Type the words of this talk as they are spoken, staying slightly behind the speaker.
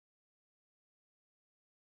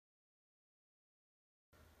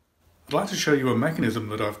I'd like to show you a mechanism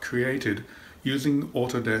that I've created using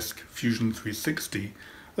Autodesk Fusion 360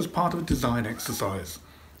 as part of a design exercise.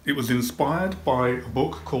 It was inspired by a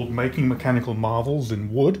book called Making Mechanical Marvels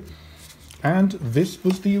in Wood, and this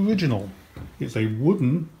was the original. It's a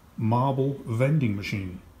wooden marble vending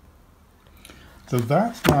machine. So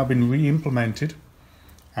that's now been re-implemented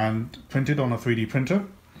and printed on a 3D printer.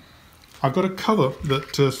 I've got a cover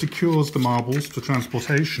that secures the marbles for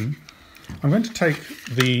transportation. I'm going to take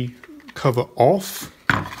the cover off,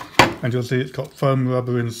 and you'll see it's got foam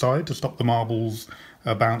rubber inside to stop the marbles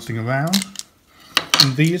bouncing around.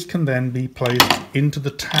 And these can then be placed into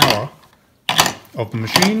the tower of the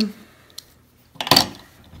machine.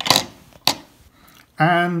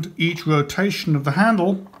 And each rotation of the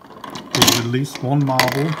handle will release one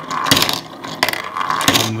marble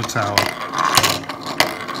on the tower.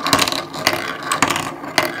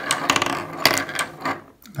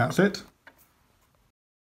 That's it.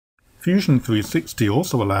 Fusion 360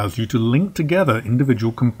 also allows you to link together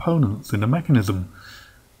individual components in a mechanism.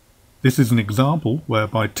 This is an example where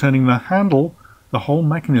by turning the handle, the whole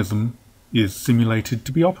mechanism is simulated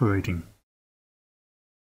to be operating.